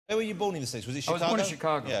Where were you born in the States? Was it Chicago? I was born in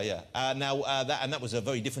Chicago. Yeah, yeah. That was a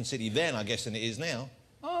very different city then, I guess, than it is now.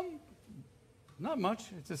 Not much.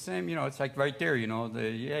 It's the same, you know, it's like right there, you know,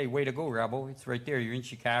 hey, way to go, Rabbo. It's right there. You're in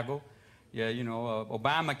Chicago. Yeah, you know,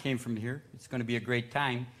 Obama came from here. It's going to be a great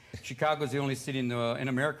time. Chicago's the only city in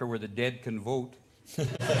America where the dead can vote. You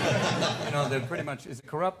know, they're pretty much, is it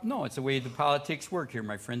corrupt? No, it's the way the politics work here,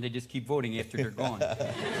 my friend. They just keep voting after they're gone.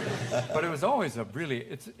 But it was always a really,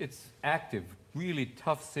 it's active, really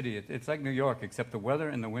tough city. It's like New York, except the weather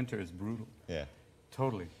in the winter is brutal. Yeah.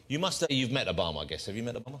 Totally. You must you've met Obama, I guess. Have you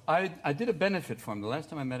met Obama? I did a benefit for him. The last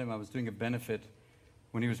time I met him, I was doing a benefit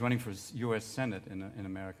when he was running for U.S. Senate in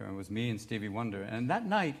America. It was me and Stevie Wonder. And that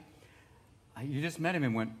night, you just met him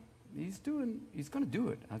and went, he's going to do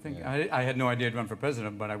it. I think, yeah. I had no idea he'd run for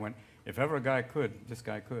president, but I went, if ever a guy could, this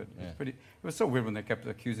guy could. Yeah. It was so weird when they kept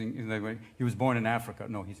accusing, he was born in Africa.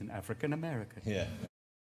 No, he's an African-American. Yeah.